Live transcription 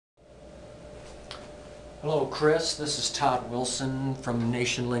Hello Chris, this is Todd Wilson from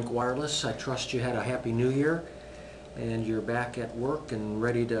NationLink Wireless. I trust you had a happy new year and you're back at work and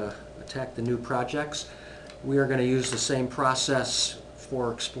ready to attack the new projects. We are going to use the same process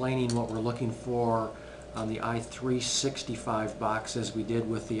for explaining what we're looking for on the i365 box as we did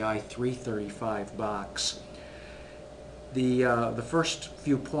with the i335 box. The first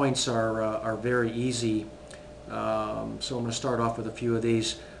few points are very easy, so I'm going to start off with a few of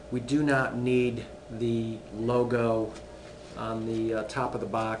these. We do not need the logo on the top of the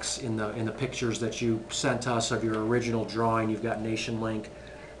box in the pictures that you sent us of your original drawing. You've got NationLink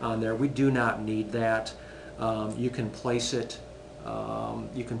on there. We do not need that. You can place it.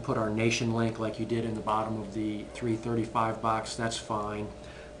 You can put our NationLink like you did in the bottom of the 335 box. That's fine,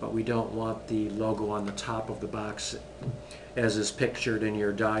 but we don't want the logo on the top of the box as is pictured in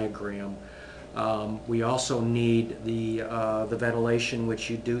your diagram. We also need the ventilation, which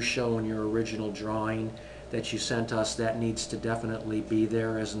you do show in your original drawing that you sent us. That needs to definitely be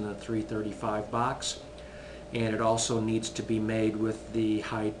there as in the 335 box. And it also needs to be made with the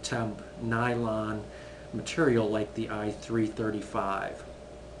high temp nylon material like the i335.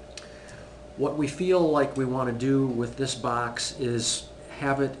 What we feel like we want to do with this box is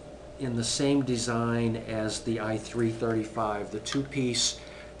have it in the same design as the i335, the two-piece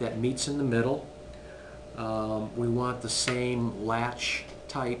that meets in the middle. We want the same latch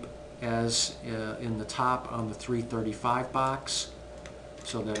type as in the top on the 335 box,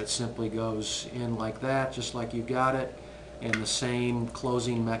 so that it simply goes in like that, just like you got it, and the same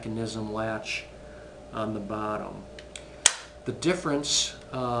closing mechanism latch on the bottom. The difference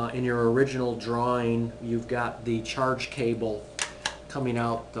in your original drawing, you've got the charge cable coming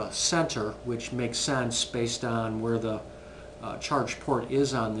out the center, which makes sense based on where the charge port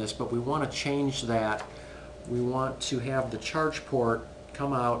is on this, but we want to change that. We want to have the charge port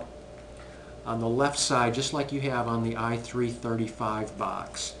come out on the left side just like you have on the i335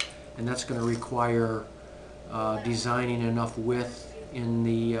 box, and that's going to require designing enough width in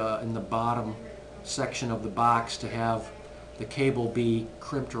the bottom section of the box to have the cable be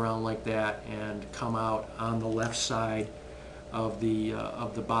crimped around like that and come out on the left side of the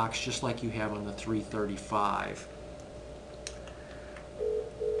box just like you have on the 335.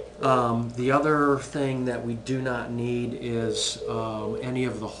 The other thing that we do not need is any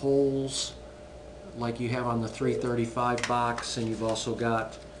of the holes like you have on the 335 box, and you've also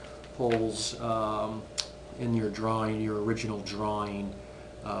got holes in your drawing, your original drawing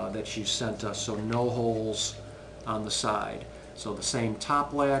that you sent us. So no holes on the side. So the same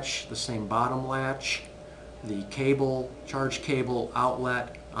top latch, the same bottom latch, the cable, charge cable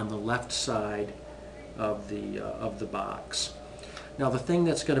outlet on the left side of the box. Now the thing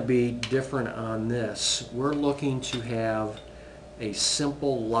that's going to be different on this, we're looking to have a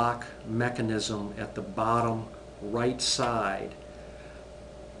simple lock mechanism at the bottom right side.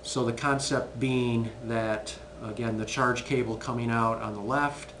 So the concept being that, again, the charge cable coming out on the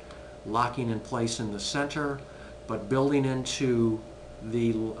left, locking in place in the center, but building into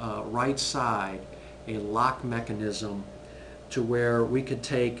the right side a lock mechanism to where we could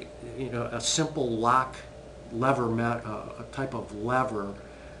take, a simple lock lever, a type of lever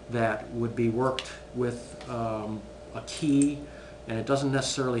that would be worked with a key, and it doesn't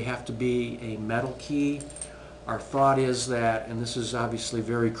necessarily have to be a metal key. Our thought is that, and this is obviously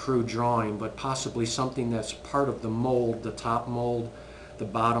very crude drawing, but possibly something that's part of the mold, the top mold, the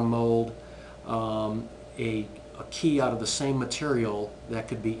bottom mold, a key out of the same material that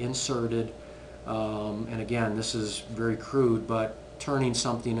could be inserted, and again, this is very crude, but turning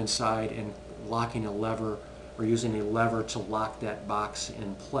something inside and locking a lever or using a lever to lock that box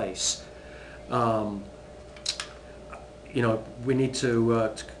in place. We need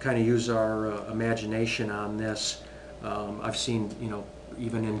to kind of use our imagination on this. I've seen,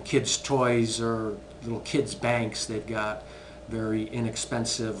 even in kids' toys or little kids' banks, they've got very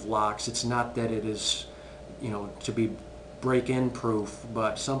inexpensive locks. It's not that it is, to be break-in proof,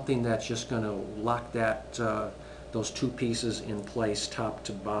 but something that's just going to lock that those two pieces in place, top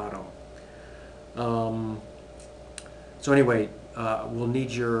to bottom. So anyway, we'll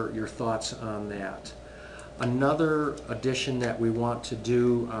need your thoughts on that. Another addition that we want to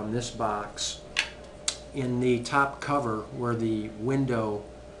do on this box, in the top cover where the window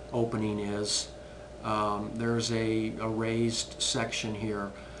opening is, there's a raised section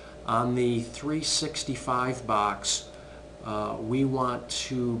here. On the 365 box, we want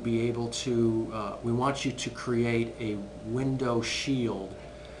to be able to, we want you to create a window shield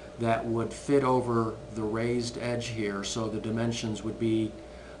that would fit over the raised edge here, so the dimensions would be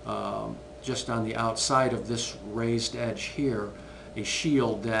just on the outside of this raised edge here, a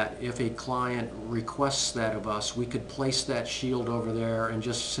shield that if a client requests that of us, we could place that shield over there and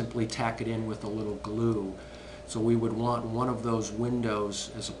just simply tack it in with a little glue. So we would want one of those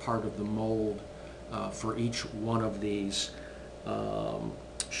windows as a part of the mold for each one of these,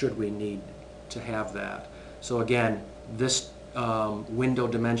 should we need to have that. So again, this window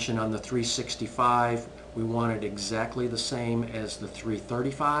dimension on the 365, we want it exactly the same as the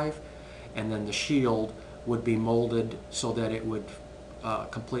 335, and then the shield would be molded so that it would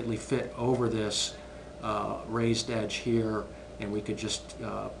completely fit over this raised edge here, and we could just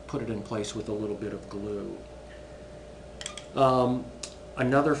put it in place with a little bit of glue.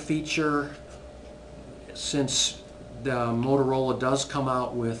 Another feature, since the Motorola does come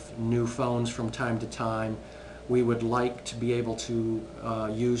out with new phones from time to time, we would like to be able to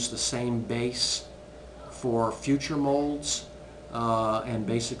use the same base for future molds, and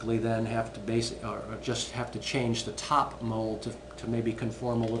basically then have to just have to change the top mold to maybe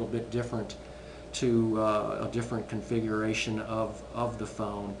conform a little bit different to a different configuration of the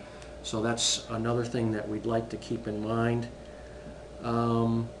phone. So that's another thing that we'd like to keep in mind.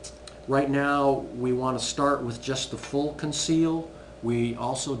 Right now we want to start with just the full conceal. We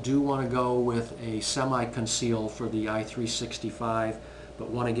also do want to go with a semi-conceal for the i365, but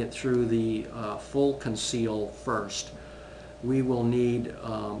want to get through the full conceal first. We will need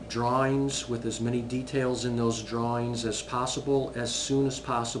drawings with as many details in those drawings as possible, as soon as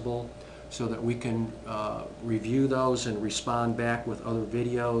possible, so that we can review those and respond back with other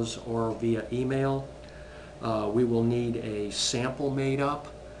videos or via email. We will need a sample made up,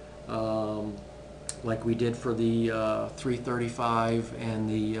 like we did for the 335 and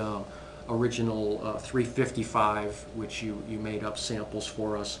the original 355, which you made up samples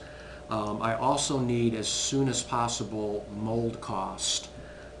for us. I also need, as soon as possible, mold cost.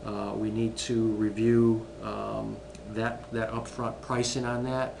 We need to review that upfront pricing on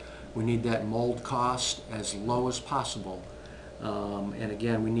that. We need that mold cost as low as possible. And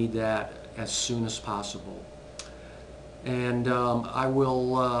again, we need that as soon as possible. And I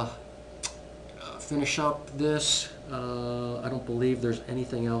will finish up this. I don't believe there's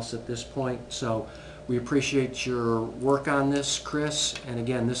anything else at this point. So we appreciate your work on this, Chris. And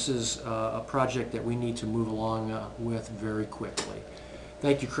again, this is a project that we need to move along with very quickly.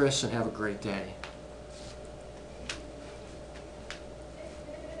 Thank you, Chris, and have a great day.